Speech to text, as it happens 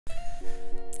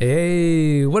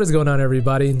Hey, what is going on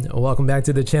everybody? Welcome back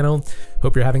to the channel.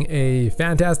 Hope you're having a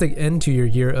fantastic end to your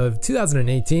year of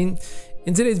 2018.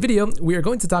 In today's video, we are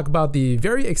going to talk about the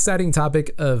very exciting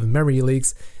topic of memory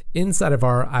leaks inside of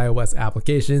our iOS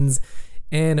applications.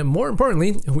 And more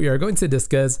importantly, we are going to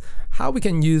discuss how we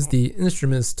can use the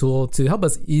instruments tool to help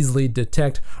us easily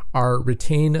detect our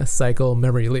retain cycle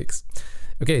memory leaks.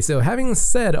 Okay, so having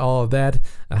said all of that,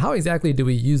 how exactly do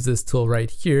we use this tool right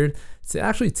here to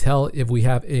actually tell if we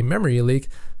have a memory leak,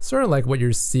 sort of like what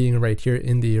you're seeing right here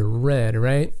in the red,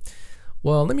 right?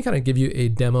 Well, let me kind of give you a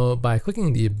demo by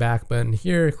clicking the back button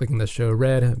here, clicking the show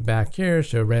red, back here,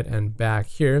 show red, and back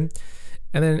here.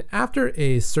 And then after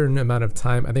a certain amount of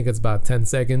time, I think it's about 10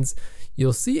 seconds,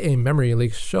 you'll see a memory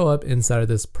leak show up inside of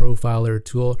this profiler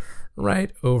tool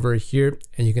right over here.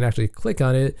 And you can actually click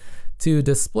on it to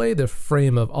display the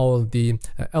frame of all of the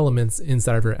elements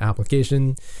inside of your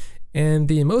application. And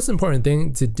the most important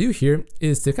thing to do here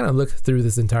is to kind of look through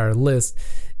this entire list.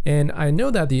 And I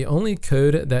know that the only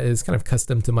code that is kind of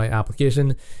custom to my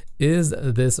application is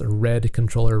this red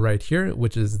controller right here,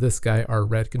 which is this guy, our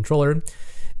red controller.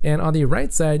 And on the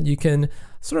right side, you can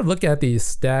sort of look at the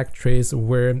stack trace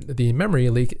where the memory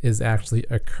leak is actually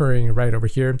occurring right over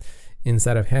here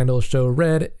inside of handle show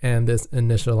red and this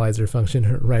initializer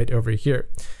function right over here.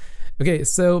 Okay,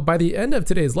 so by the end of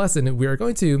today's lesson, we are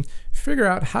going to figure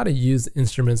out how to use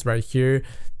instruments right here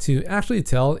to actually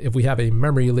tell if we have a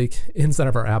memory leak inside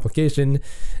of our application.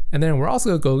 And then we're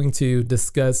also going to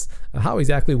discuss how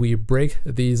exactly we break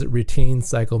these retain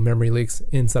cycle memory leaks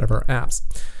inside of our apps.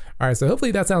 All right, so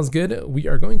hopefully that sounds good. We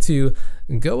are going to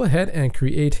go ahead and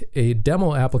create a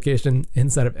demo application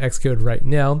inside of Xcode right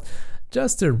now,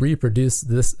 just to reproduce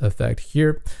this effect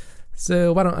here.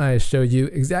 So why don't I show you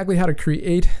exactly how to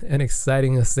create an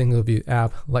exciting single view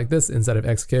app like this inside of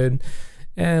Xcode.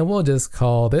 And we'll just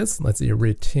call this, let's see,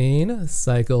 retain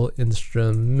cycle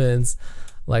instruments,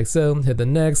 like so. Hit the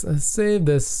next, save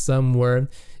this somewhere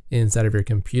inside of your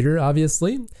computer,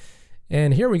 obviously.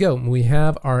 And here we go, we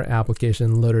have our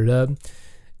application loaded up.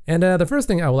 And the first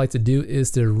thing I would like to do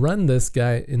is to run this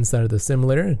guy inside of the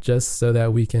simulator, just so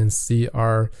that we can see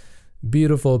our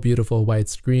beautiful, beautiful white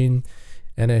screen.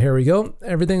 And here we go.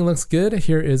 Everything looks good.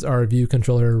 Here is our view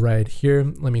controller right here.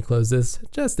 Let me close this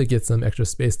just to get some extra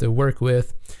space to work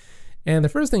with. And the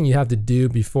first thing you have to do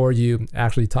before you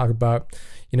actually talk about,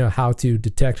 how to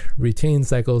detect retain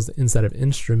cycles inside of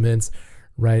instruments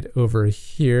right over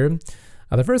here.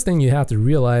 The first thing you have to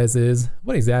realize is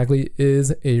what exactly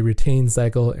is a retain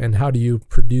cycle and how do you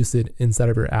produce it inside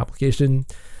of your application?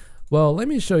 Well, let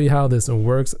me show you how this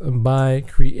works by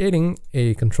creating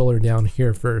a controller down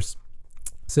here first.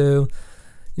 So,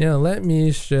 let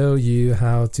me show you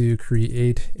how to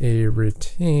create a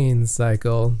retain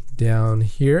cycle down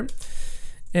here.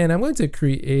 And I'm going to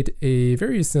create a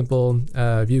very simple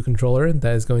view controller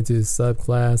that is going to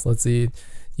subclass, let's see,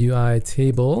 UI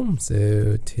table.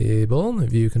 So table,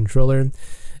 view controller.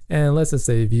 And let's just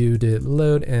say view did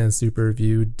load and super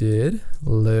view did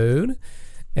load.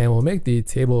 And we'll make the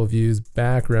table view's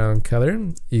background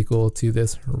color equal to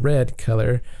this red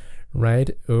color right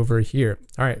over here.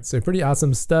 All right, so pretty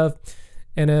awesome stuff.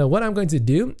 And what I'm going to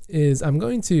do is I'm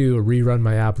going to rerun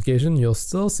my application. You'll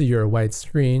still see your white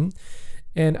screen.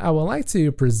 And I would like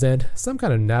to present some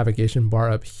kind of navigation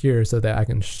bar up here so that I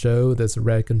can show this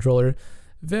red controller,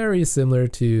 very similar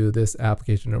to this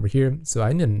application over here. So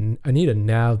I need a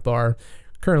nav bar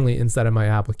currently inside of my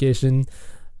application.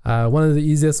 One of the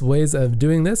easiest ways of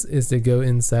doing this is to go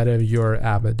inside of your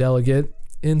app delegate.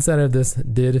 Inside of this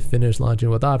did finish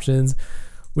launching with options,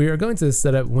 we are going to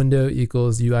set up window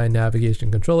equals UI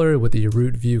navigation controller with the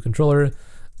root view controller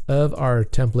of our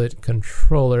template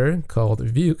controller called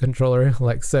view controller,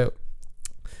 like so.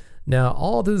 Now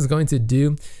all this is going to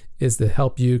do is to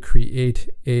help you create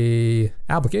a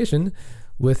application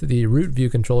with the root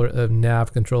view controller of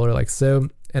nav controller, like so.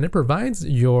 And it provides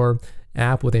your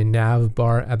app with a nav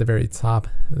bar at the very top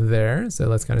there. So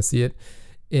let's kind of see it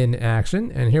in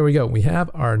action. And here we go. We have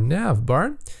our nav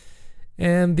bar.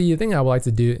 And the thing I would like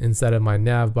to do inside of my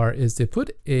nav bar is to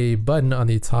put a button on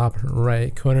the top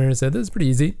right corner. So this is pretty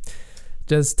easy.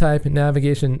 Just type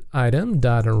navigation item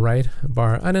dot right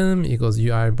bar item equals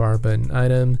UI bar button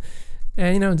item.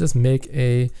 And just make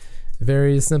a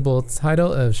very simple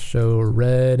title of show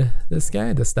red. This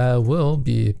guy, the style will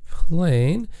be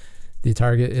plain. The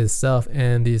target is self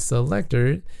and the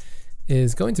selector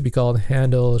is going to be called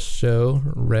handle show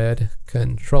red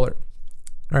controller.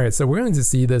 All right, so we're going to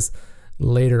see this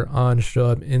later on show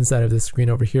up inside of this screen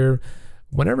over here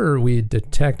whenever we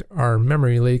detect our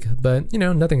memory leak, but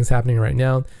nothing's happening right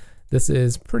now. This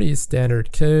is pretty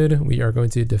standard code. We are going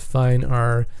to define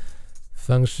our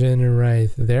function right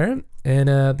there.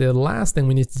 And the last thing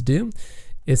we need to do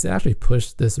is to actually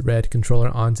push this red controller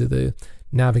onto the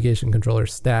navigation controller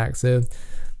stack. So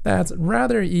that's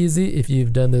rather easy if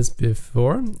you've done this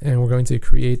before. And we're going to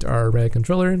create our red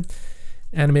controller,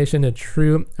 animation to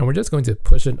true, and we're just going to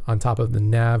push it on top of the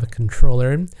nav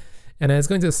controller. And it's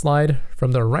going to slide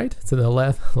from the right to the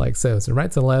left like so. So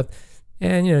right to left.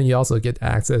 And you also get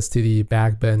access to the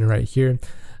back button right here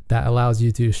that allows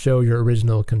you to show your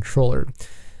original controller.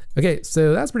 Okay,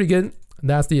 so that's pretty good.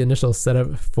 That's the initial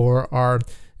setup for our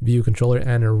view controller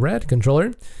and a red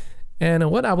controller.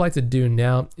 And what I'd like to do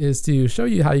now is to show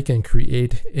you how you can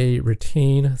create a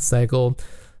retain cycle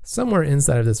somewhere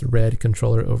inside of this red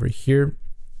controller over here.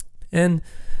 And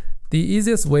the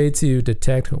easiest way to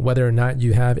detect whether or not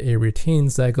you have a retain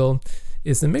cycle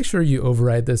is to make sure you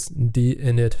override this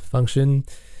dinit function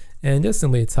and just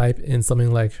simply type in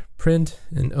something like print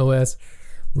in OS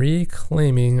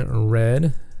reclaiming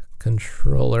red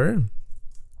controller,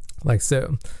 like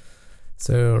so.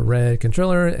 So red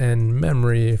controller and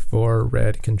memory for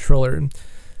red controller.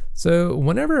 So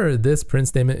whenever this print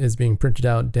statement is being printed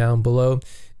out down below,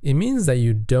 it means that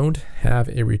you don't have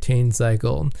a retain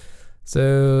cycle.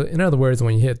 So in other words,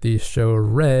 when you hit the show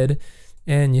red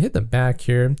and you hit the back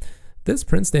here, this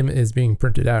print statement is being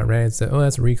printed out, right? So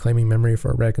OS reclaiming memory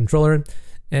for a red controller,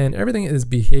 and everything is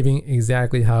behaving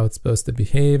exactly how it's supposed to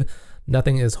behave.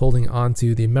 Nothing is holding on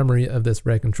to the memory of this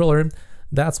red controller.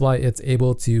 That's why it's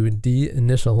able to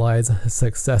deinitialize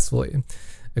successfully.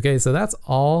 Okay, so that's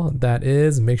all that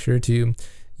is. Make sure to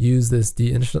use this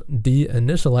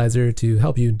deinitializer to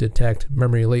help you detect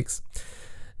memory leaks.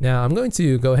 Now I'm going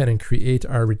to go ahead and create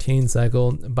our retain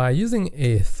cycle by using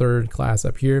a third class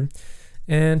up here.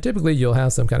 And typically you'll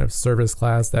have some kind of service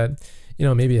class that,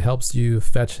 maybe helps you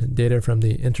fetch data from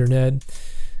the internet.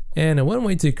 And one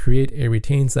way to create a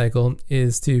retain cycle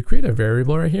is to create a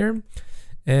variable right here.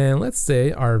 And let's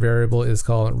say our variable is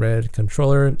called red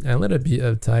controller, and let it be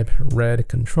of type red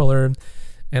controller,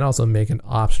 and also make it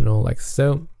optional like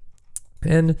so.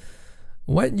 And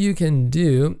what you can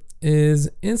do is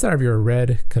inside of your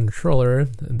red controller,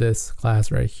 this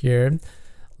class right here,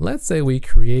 let's say we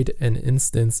create an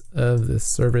instance of the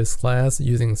service class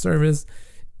using service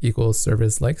equals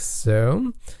service like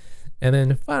so. And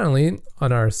then finally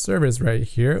on our service right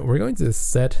here, we're going to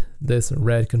set this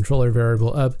red controller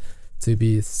variable up to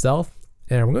be self,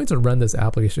 and we're going to run this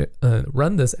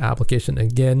application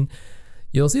again.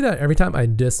 You'll see that every time I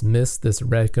dismiss this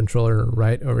red controller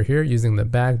right over here using the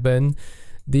back button,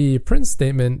 the print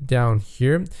statement down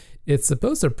here, it's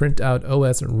supposed to print out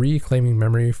OS reclaiming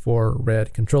memory for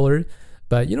red controller,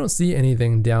 but you don't see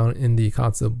anything down in the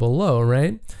console below,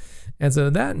 right? And so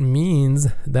that means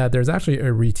that there's actually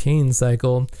a retain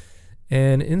cycle,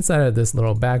 and inside of this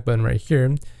little back button right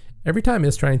here, every time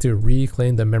it's trying to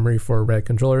reclaim the memory for a red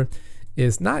controller,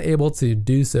 it's not able to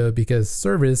do so because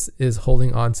service is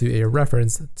holding onto a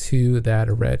reference to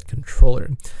that red controller.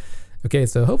 Okay,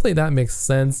 so hopefully that makes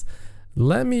sense.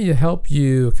 Let me help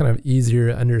you kind of easier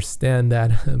understand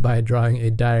that by drawing a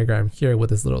diagram here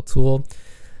with this little tool.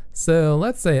 So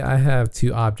let's say I have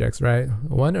two objects, right?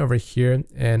 One over here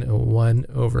and one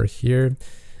over here.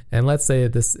 And let's say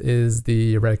this is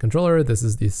the red controller, this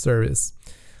is the service.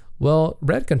 Well,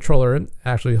 red controller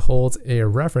actually holds a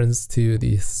reference to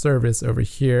the service over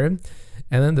here.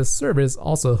 And then the service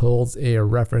also holds a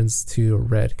reference to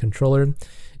red controller.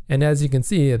 And as you can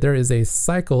see, there is a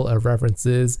cycle of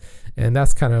references, and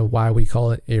that's kind of why we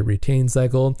call it a retain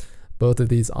cycle. Both of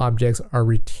these objects are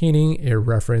retaining a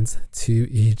reference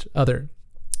to each other,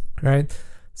 right?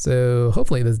 So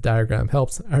hopefully this diagram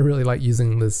helps. I really like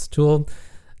using this tool.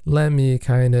 Let me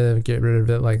kind of get rid of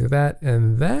it like that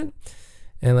and that.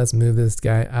 And let's move this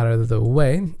guy out of the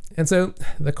way. And so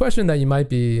the question that you might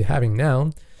be having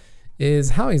now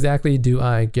is, how exactly do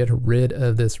I get rid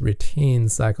of this retain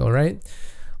cycle, right?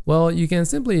 Well, you can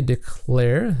simply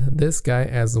declare this guy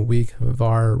as a weak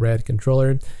var red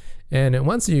controller. And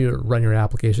once you run your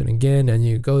application again and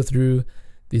you go through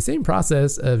the same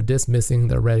process of dismissing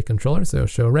the red controller, so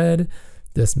show red,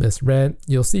 dismiss red,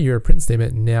 you'll see your print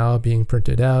statement now being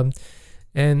printed out.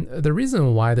 And the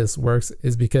reason why this works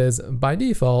is because by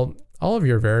default, all of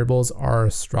your variables are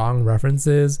strong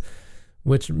references,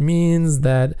 which means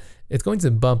that it's going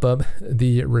to bump up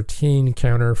the retain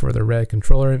counter for the red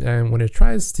controller. And when it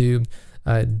tries to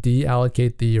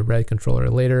deallocate the red controller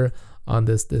later on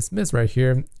this dismiss right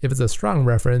here, if it's a strong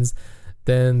reference,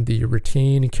 then the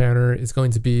retain counter is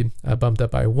going to be bumped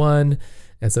up by 1.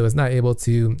 And so it's not able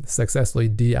to successfully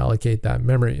deallocate that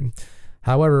memory.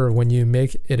 However, when you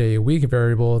make it a week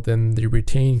variable, then the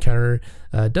retain counter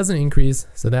doesn't increase,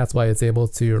 so that's why it's able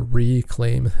to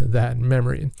reclaim that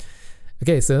memory.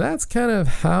 Okay, so that's kind of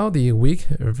how the week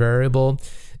variable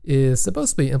is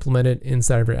supposed to be implemented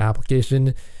inside of your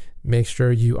application. Make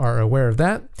sure you are aware of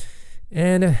that.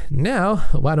 And now,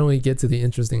 why don't we get to the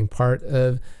interesting part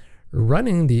of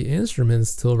running the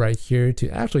instruments tool right here to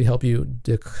actually help you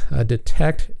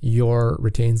detect your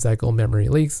retain cycle memory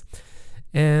leaks.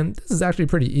 And this is actually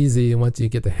pretty easy once you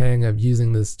get the hang of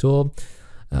using this tool.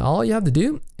 All you have to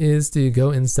do is to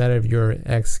go inside of your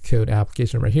Xcode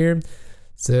application right here.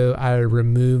 So I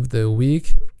removed the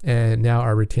week, and now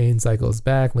our retain cycle is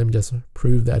back. Let me just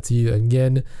prove that to you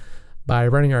again. By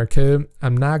running our code,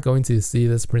 I'm not going to see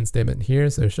this print statement here,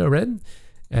 so show red,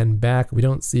 and back we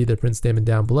don't see the print statement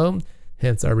down below,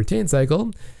 hence our retain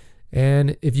cycle.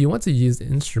 And if you want to use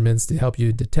instruments to help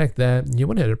you detect that, you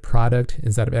want to hit a product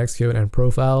inside of Xcode and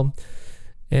profile.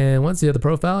 And once you hit the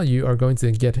profile, you are going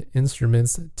to get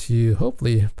instruments to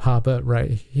hopefully pop up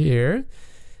right here.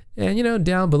 And you know,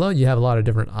 down below you have a lot of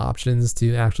different options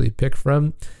to actually pick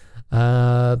from.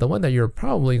 The one that you're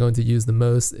probably going to use the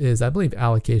most is, I believe,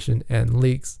 allocation and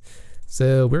leaks.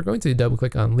 So we're going to double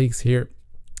click on leaks here.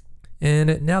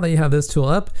 And now that you have this tool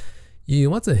up, you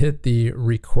want to hit the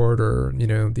recorder,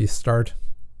 the start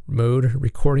mode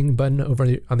recording button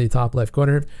over on the top left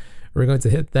corner. We're going to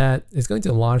hit that. It's going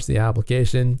to launch the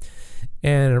application.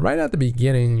 And right at the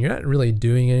beginning, you're not really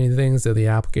doing anything, so the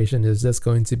application is just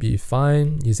going to be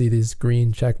fine. You see these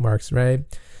green check marks, right?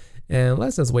 And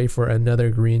let's just wait for another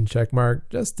green check mark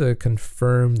just to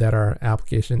confirm that our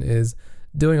application is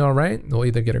doing all right. We'll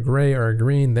either get a gray or a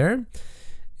green there.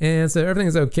 And so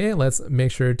everything's okay. Let's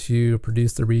make sure to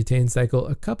produce the retain cycle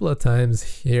a couple of times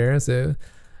here. So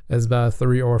there's about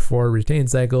 3 or 4 retain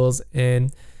cycles.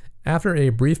 And after a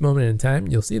brief moment in time,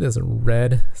 you'll see this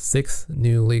red 6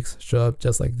 new leaks show up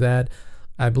just like that.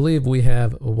 I believe we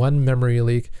have 1 memory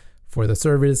leak for the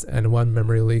service and 1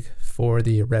 memory leak for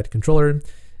the red controller.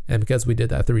 And because we did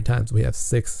that 3 times, we have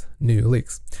 6 new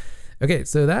leaks. Okay,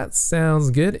 so that sounds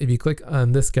good. If you click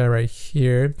on this guy right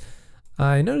here,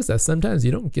 I noticed that sometimes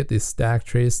you don't get the stack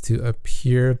trace to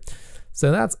appear.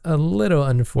 So that's a little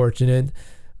unfortunate.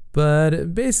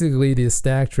 But basically the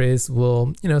stack trace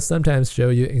will, sometimes show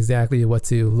you exactly what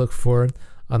to look for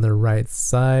on the right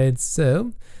side.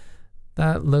 So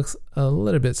that looks a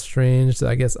little bit strange. So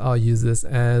I guess I'll use this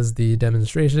as the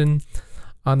demonstration.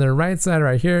 On the right side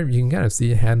right here, you can kind of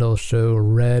see handle show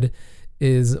red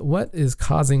is what is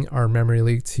causing our memory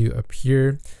leak to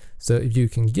appear. So if you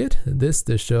can get this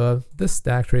to show up, this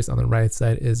stack trace on the right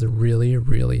side is really,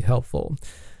 really helpful.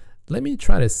 Let me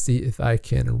try to see if I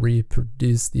can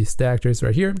reproduce the stack trace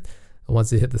right here.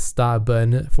 Once you hit the stop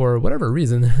button, for whatever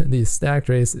reason, the stack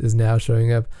trace is now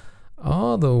showing up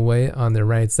all the way on the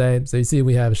right side. So you see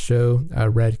we have show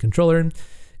red controller,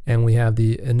 and we have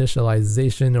the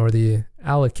initialization or the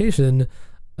allocation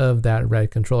of that red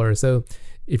controller. So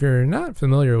if you're not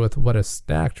familiar with what a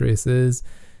stack trace is,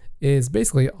 it's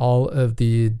basically all of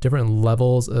the different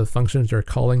levels of functions you're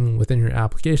calling within your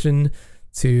application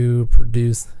to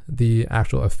produce the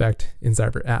actual effect inside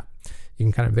of your app. You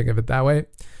can kind of think of it that way.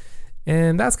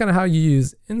 And that's kind of how you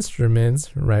use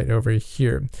instruments right over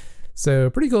here.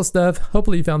 So pretty cool stuff.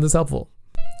 Hopefully you found this helpful.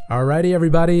 Alrighty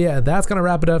everybody, that's gonna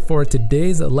wrap it up for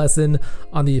today's lesson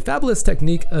on the fabulous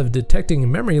technique of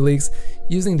detecting memory leaks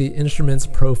using the Instruments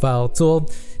Profile tool.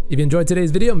 If you enjoyed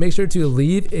today's video, make sure to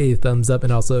leave a thumbs up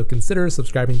and also consider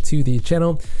subscribing to the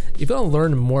channel. If you want to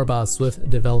learn more about Swift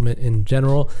development in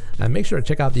general, make sure to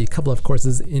check out the couple of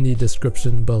courses in the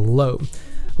description below.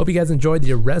 Hope you guys enjoyed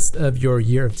the rest of your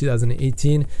year of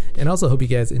 2018, and also hope you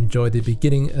guys enjoyed the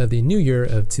beginning of the new year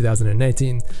of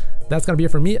 2019. That's gonna be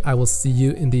it for me. I will see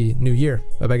you in the new year.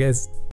 Bye bye guys.